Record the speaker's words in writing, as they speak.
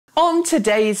On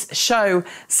today's show,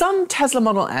 some Tesla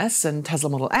Model S and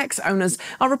Tesla Model X owners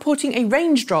are reporting a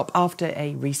range drop after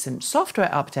a recent software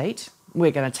update. We're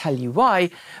going to tell you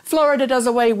why. Florida does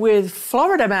away with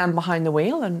Florida Man behind the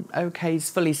wheel and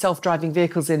okays fully self-driving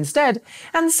vehicles instead.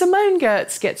 And Simone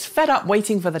Gertz gets fed up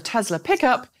waiting for the Tesla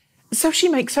pickup, so she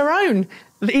makes her own.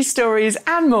 These stories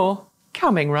and more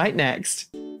coming right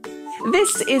next.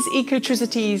 This is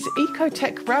Ecotricity's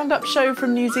EcoTEC roundup show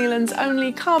from New Zealand's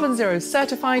only carboNZero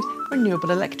certified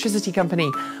renewable electricity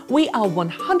company. We are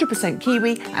 100%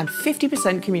 Kiwi and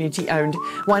 50% community owned.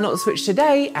 Why not switch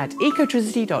today at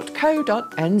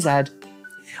ecotricity.co.nz?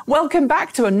 Welcome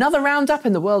back to another roundup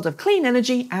in the world of clean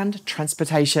energy and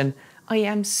transportation. I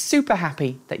am super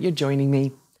happy that you're joining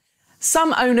me.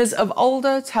 Some owners of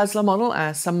older Tesla Model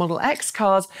S and Model X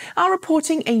cars are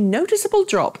reporting a noticeable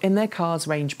drop in their car's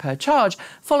range per charge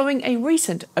following a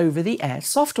recent over-the-air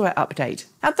software update.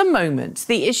 At the moment,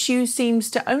 the issue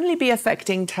seems to only be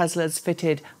affecting Teslas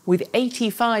fitted with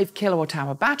 85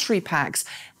 kilowatt-hour battery packs,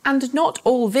 and not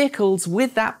all vehicles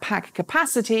with that pack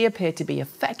capacity appear to be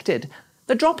affected.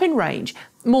 The drop in range,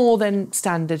 more than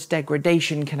standard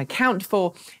degradation can account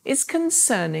for, is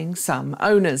concerning some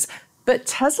owners. But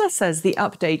Tesla says the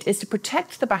update is to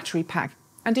protect the battery pack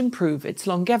and improve its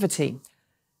longevity.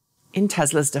 In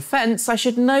Tesla's defense, I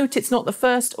should note it's not the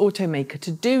first automaker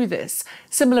to do this.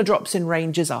 Similar drops in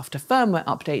ranges after firmware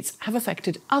updates have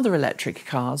affected other electric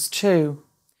cars too.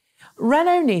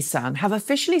 Renault Nissan have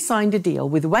officially signed a deal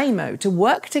with Waymo to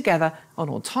work together on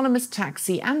autonomous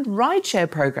taxi and rideshare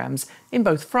programs in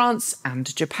both France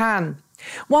and Japan.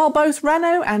 While both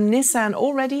Renault and Nissan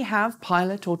already have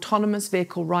pilot autonomous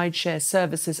vehicle rideshare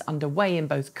services underway in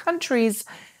both countries,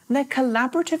 their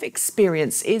collaborative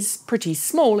experience is pretty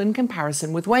small in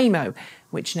comparison with Waymo,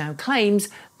 which now claims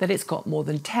that it's got more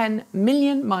than 10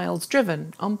 million miles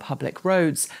driven on public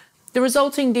roads. The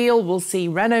resulting deal will see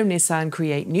Renault Nissan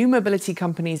create new mobility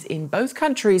companies in both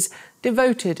countries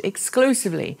devoted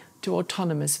exclusively to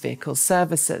autonomous vehicle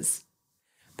services.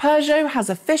 Peugeot has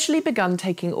officially begun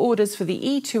taking orders for the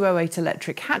E208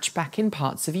 electric hatchback in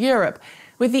parts of Europe,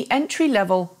 with the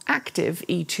entry-level active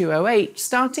E208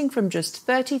 starting from just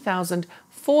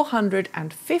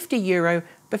 €30,450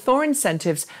 before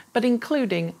incentives, but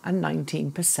including a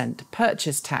 19%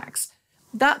 purchase tax.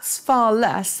 That's far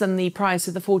less than the price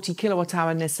of the 40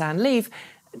 kilowatt-hour Nissan Leaf,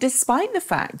 despite the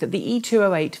fact that the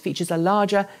E208 features a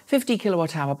larger 50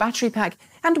 kilowatt-hour battery pack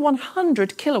and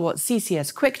 100 kilowatt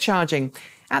CCS quick charging.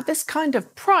 At this kind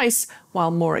of price, while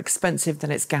more expensive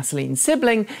than its gasoline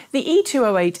sibling, the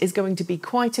E208 is going to be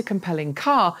quite a compelling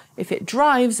car if it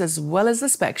drives as well as the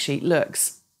spec sheet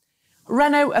looks.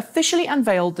 Renault officially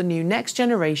unveiled the new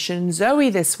next-generation ZOE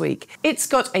this week. It's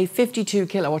got a 52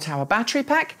 kilowatt-hour battery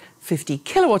pack, 50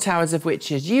 kilowatt-hours of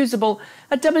which is usable,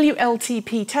 a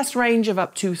WLTP test range of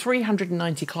up to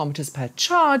 390 kilometers per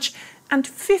charge, and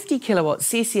 50 kilowatt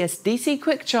CCS DC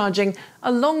quick charging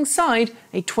alongside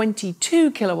a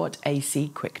 22 kilowatt AC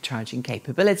quick charging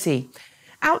capability.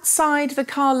 Outside, the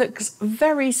car looks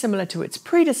very similar to its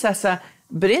predecessor,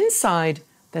 but inside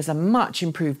there's a much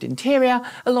improved interior,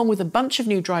 along with a bunch of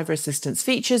new driver assistance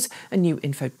features, a new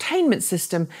infotainment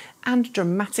system, and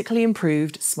dramatically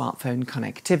improved smartphone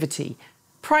connectivity.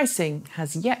 Pricing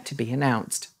has yet to be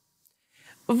announced.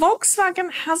 Volkswagen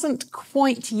hasn't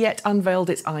quite yet unveiled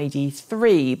its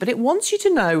ID.3, but it wants you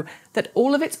to know that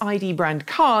all of its ID brand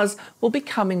cars will be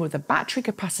coming with a battery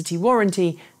capacity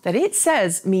warranty that it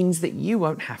says means that you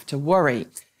won't have to worry.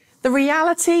 The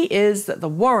reality is that the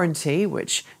warranty,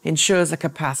 which ensures a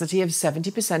capacity of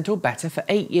 70% or better for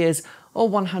 8 years or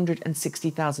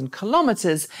 160,000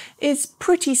 kilometres, is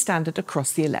pretty standard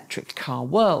across the electric car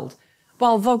world.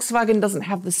 While Volkswagen doesn't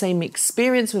have the same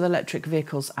experience with electric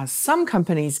vehicles as some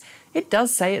companies, it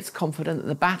does say it's confident that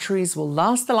the batteries will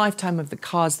last the lifetime of the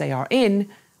cars they are in,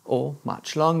 or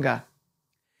much longer.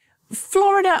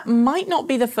 Florida might not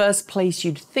be the first place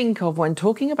you'd think of when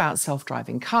talking about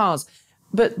self-driving cars,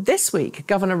 but this week,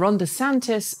 Governor Ron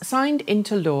DeSantis signed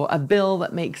into law a bill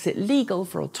that makes it legal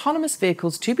for autonomous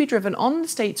vehicles to be driven on the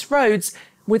state's roads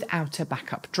without a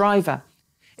backup driver.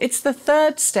 It's the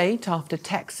third state after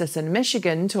Texas and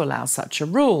Michigan to allow such a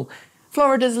rule.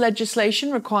 Florida's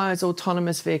legislation requires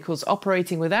autonomous vehicles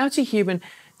operating without a human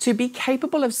to be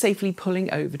capable of safely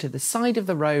pulling over to the side of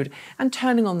the road and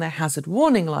turning on their hazard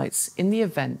warning lights in the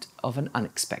event of an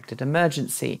unexpected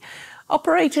emergency.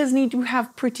 Operators need to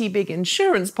have pretty big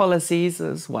insurance policies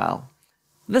as well.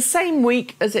 The same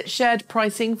week as it shared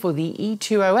pricing for the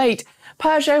E208,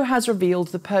 Peugeot has revealed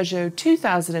the Peugeot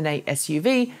 2008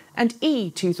 SUV and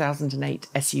E2008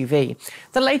 SUV.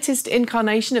 The latest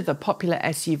incarnation of the popular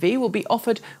SUV will be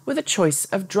offered with a choice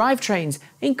of drivetrains,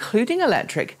 including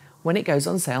electric, when it goes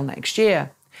on sale next year.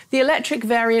 The electric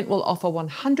variant will offer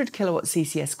 100 kilowatt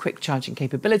CCS quick charging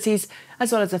capabilities,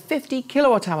 as well as a 50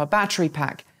 kilowatt hour battery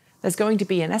pack. There's going to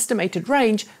be an estimated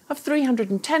range of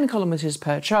 310 kilometers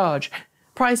per charge.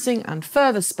 Pricing and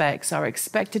further specs are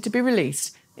expected to be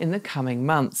released in the coming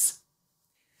months.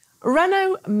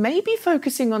 Renault may be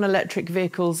focusing on electric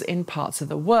vehicles in parts of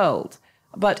the world,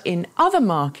 but in other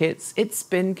markets it's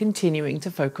been continuing to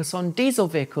focus on diesel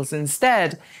vehicles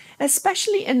instead,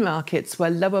 especially in markets where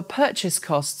lower purchase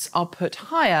costs are put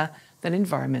higher than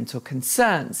environmental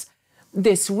concerns.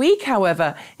 This week,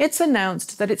 however, it's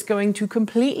announced that it's going to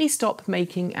completely stop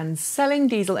making and selling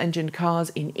diesel-engined cars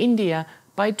in India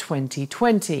by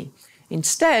 2020.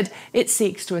 Instead, it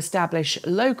seeks to establish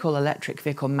local electric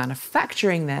vehicle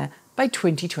manufacturing there by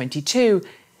 2022.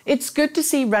 It's good to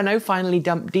see Renault finally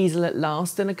dump diesel at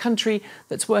last in a country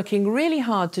that's working really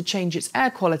hard to change its air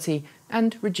quality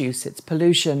and reduce its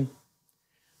pollution.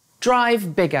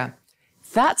 Drive bigger.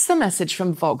 That's the message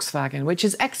from Volkswagen, which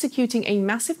is executing a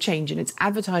massive change in its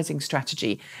advertising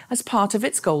strategy as part of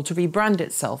its goal to rebrand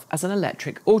itself as an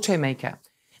electric automaker.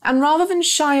 And rather than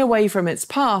shy away from its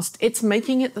past, it's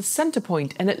making it the centre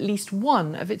point in at least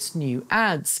one of its new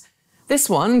ads. This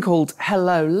one, called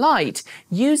Hello Light,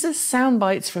 uses sound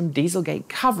bites from Dieselgate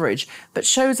coverage, but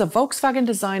shows a Volkswagen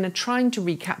designer trying to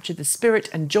recapture the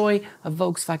spirit and joy of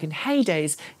Volkswagen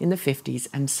heydays in the 50s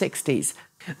and 60s.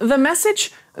 The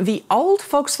message? The old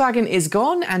Volkswagen is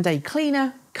gone and a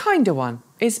cleaner, kinder one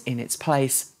is in its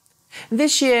place.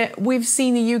 This year, we've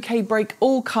seen the UK break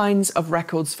all kinds of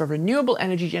records for renewable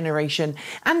energy generation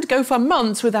and go for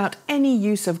months without any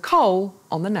use of coal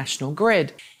on the national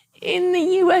grid. In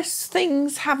the US,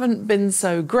 things haven't been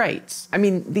so great. I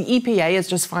mean, the EPA has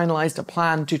just finalised a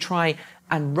plan to try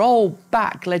and roll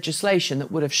back legislation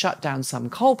that would have shut down some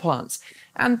coal plants.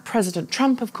 And President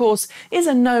Trump, of course, is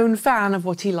a known fan of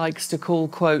what he likes to call,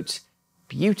 quote,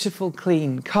 beautiful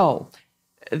clean coal.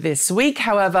 This week,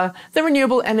 however, the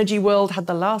renewable energy world had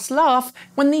the last laugh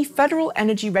when the Federal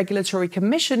Energy Regulatory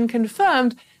Commission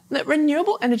confirmed that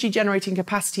renewable energy generating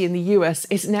capacity in the US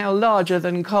is now larger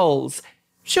than coal's.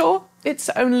 Sure, it's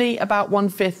only about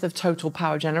 1/5 of total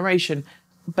power generation,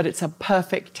 but it's a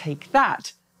perfect take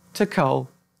that to coal.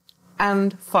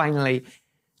 And finally,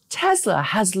 Tesla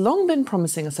has long been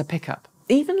promising us a pickup.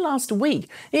 Even last week,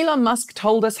 Elon Musk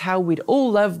told us how we'd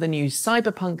all love the new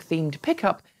cyberpunk-themed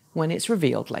pickup when it's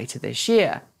revealed later this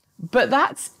year. But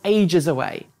that's ages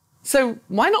away. So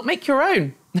why not make your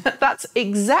own? That's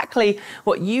exactly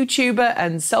what YouTuber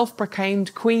and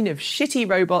self-proclaimed queen of shitty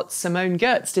robots Simone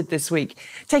Gertz did this week,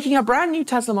 taking a brand new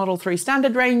Tesla Model 3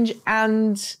 standard range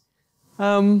and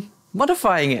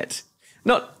modifying it.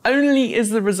 Not only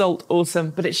is the result awesome,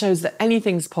 but it shows that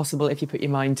anything's possible if you put your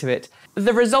mind to it.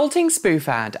 The resulting spoof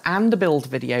ad and the build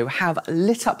video have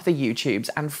lit up the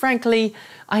YouTubes, and frankly,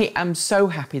 I am so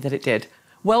happy that it did.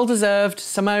 Well deserved,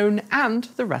 Simone and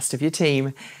the rest of your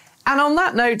team. And on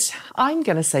that note, I'm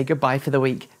going to say goodbye for the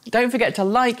week. Don't forget to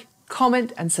like,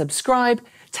 comment and subscribe,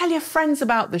 tell your friends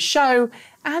about the show,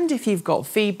 and if you've got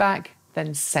feedback,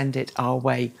 then send it our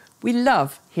way. We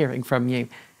love hearing from you.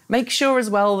 Make sure as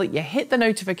well that you hit the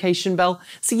notification bell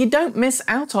so you don't miss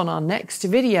out on our next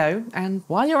video. And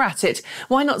while you're at it,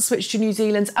 why not switch to New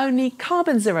Zealand's only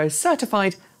carboNZero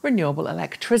certified renewable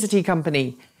electricity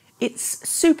company? It's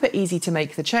super easy to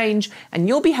make the change, and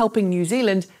you'll be helping New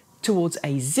Zealand towards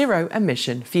a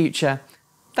zero-emission future.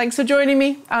 Thanks for joining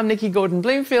me. I'm Nikki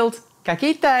Gordon-Bloomfield. Ka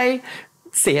kite.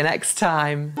 See you next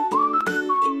time.